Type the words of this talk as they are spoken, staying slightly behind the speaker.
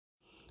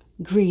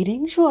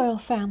Greetings, royal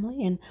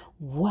family, and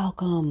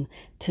welcome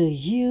to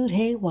Yud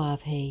Hey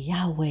Wav Hey,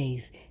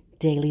 Yahweh's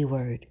Daily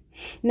Word.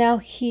 Now,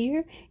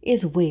 here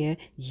is where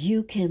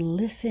you can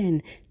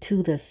listen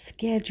to the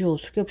scheduled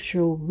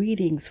scriptural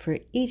readings for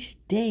each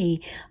day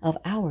of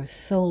our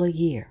solar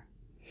year.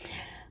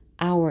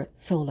 Our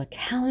solar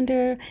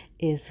calendar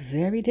is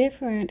very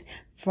different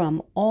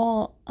from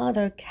all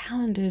other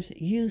calendars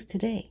used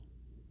today.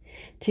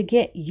 To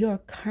get your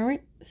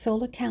current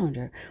solar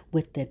calendar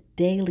with the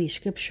daily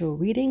scriptural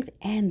readings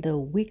and the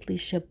weekly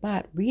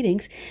Shabbat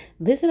readings,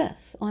 visit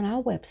us on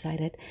our website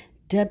at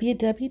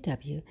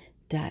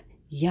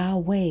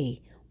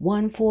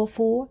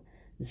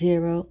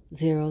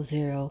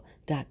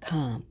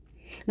www.yahweh144000.com.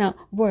 Now,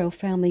 royal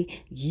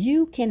family,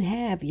 you can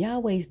have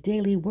Yahweh's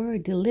daily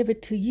word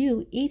delivered to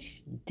you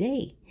each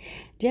day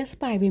just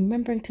by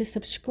remembering to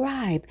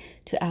subscribe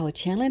to our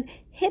channel and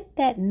hit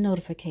that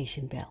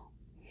notification bell.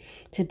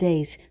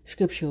 Today's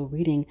scriptural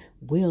reading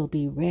will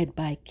be read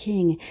by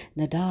King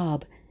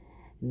Nadab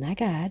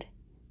Nagad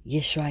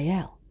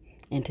Yisrael.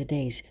 And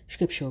today's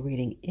scriptural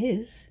reading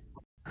is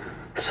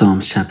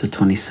Psalms chapter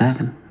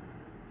 27.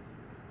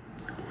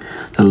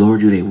 The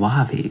Lord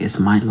Yahweh is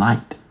my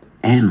light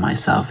and my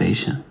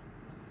salvation.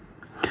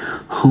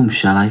 Whom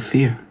shall I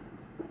fear?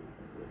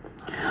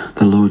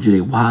 The Lord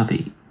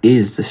Yahweh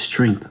is the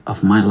strength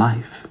of my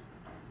life.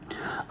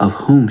 Of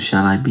whom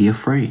shall I be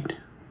afraid?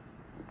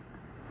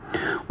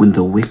 When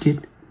the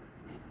wicked,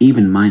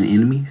 even mine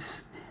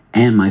enemies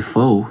and my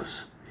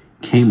foes,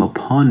 came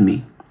upon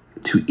me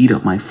to eat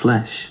up my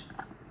flesh,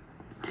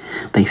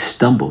 they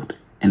stumbled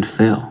and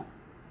fell.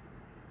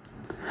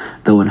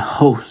 Though an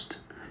host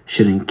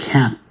should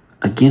encamp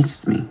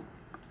against me,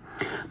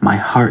 my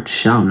heart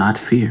shall not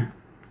fear.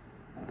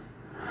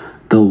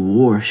 Though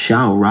war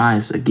shall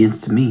rise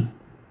against me,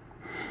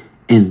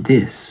 in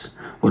this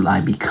will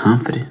I be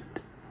confident.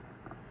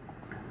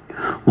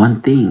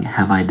 One thing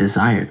have I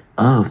desired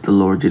of the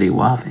Lord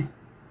Yahweh,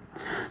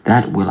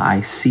 that will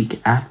I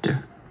seek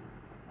after,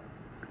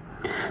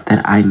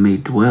 that I may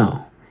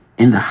dwell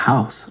in the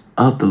house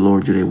of the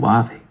Lord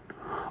Yahweh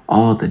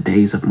all the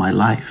days of my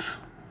life,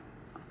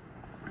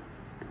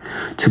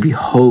 to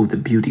behold the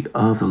beauty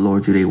of the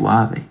Lord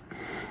Yahweh,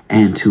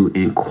 and to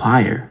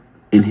inquire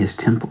in his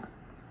temple.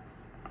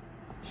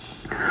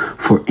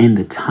 For in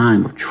the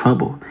time of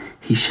trouble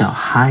he shall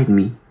hide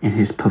me in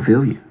his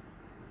pavilion.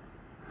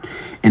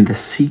 In the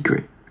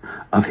secret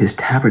of his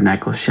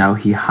tabernacle shall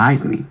he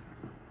hide me.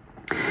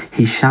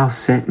 He shall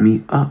set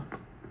me up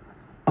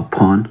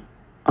upon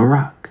a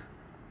rock.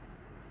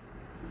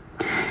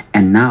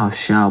 And now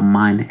shall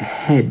mine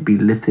head be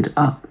lifted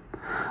up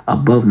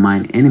above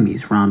mine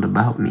enemies round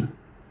about me.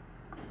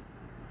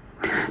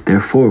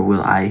 Therefore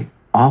will I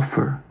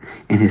offer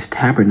in his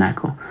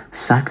tabernacle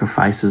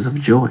sacrifices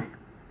of joy.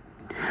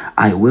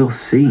 I will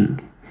sing,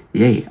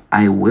 yea,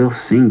 I will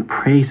sing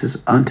praises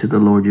unto the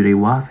Lord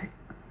Yahweh.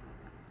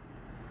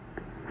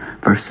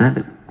 Verse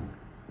 7.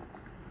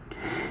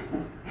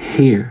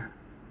 Hear,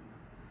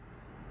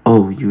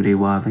 O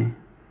Yahweh,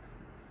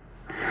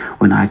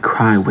 when I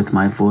cry with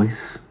my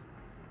voice.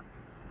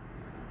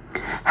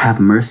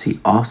 Have mercy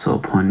also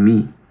upon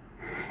me,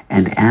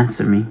 and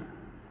answer me.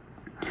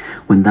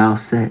 When thou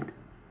said,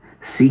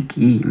 Seek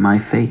ye my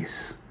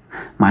face,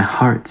 my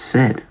heart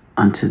said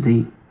unto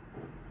thee,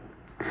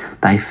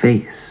 Thy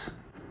face,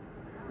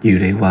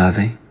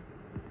 Yahweh,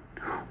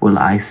 will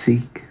I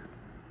seek.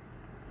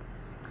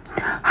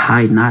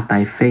 Hide not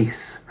thy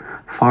face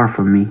far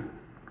from me.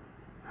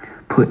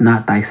 Put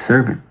not thy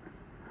servant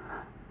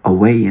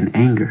away in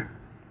anger.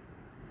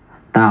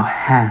 Thou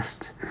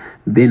hast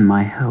been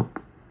my help.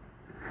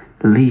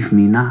 Leave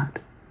me not,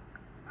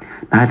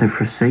 neither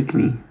forsake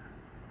me,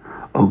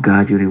 O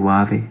God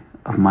Yahweh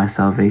of my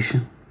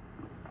salvation.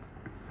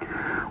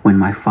 When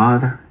my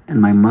father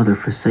and my mother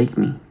forsake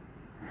me,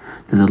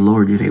 then the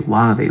Lord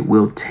Yahweh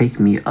will take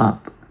me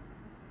up.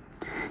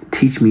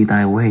 Teach me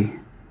thy way,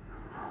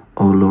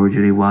 O Lord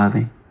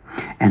Yahweh,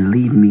 and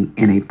lead me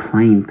in a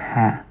plain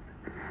path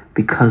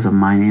because of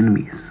mine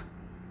enemies.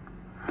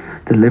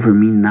 Deliver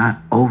me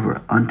not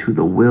over unto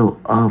the will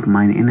of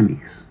mine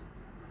enemies.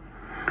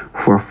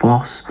 For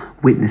false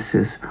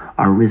witnesses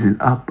are risen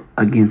up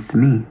against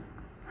me,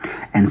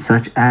 and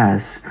such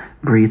as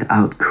breathe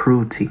out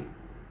cruelty.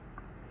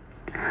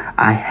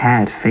 I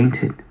had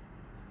fainted,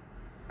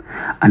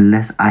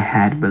 unless I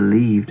had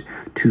believed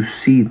to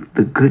see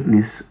the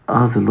goodness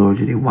of the Lord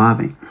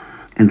Yahweh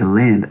in the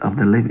land of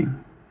the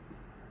living.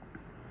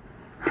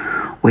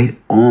 Wait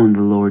on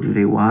the Lord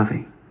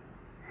Yahweh.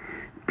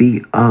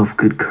 Be of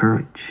good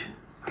courage,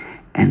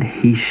 and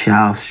he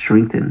shall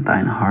strengthen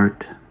thine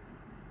heart.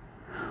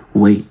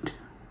 Wait,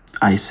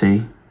 I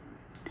say,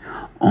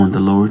 on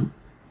the Lord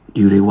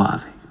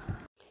Yahweh.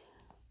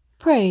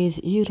 Praise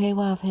Yud Hey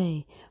Wav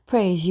Hey.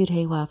 Praise Yud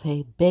Hey Wav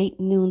Hey. Beit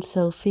Nun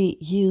Sophie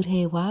Yud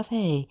Hey Wav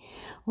Hey.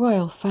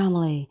 Royal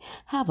family,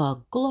 have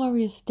a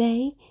glorious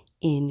day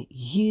in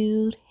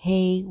Yud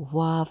Hey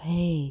Wav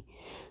Hey.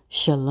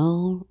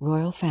 Shalom,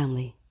 royal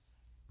family.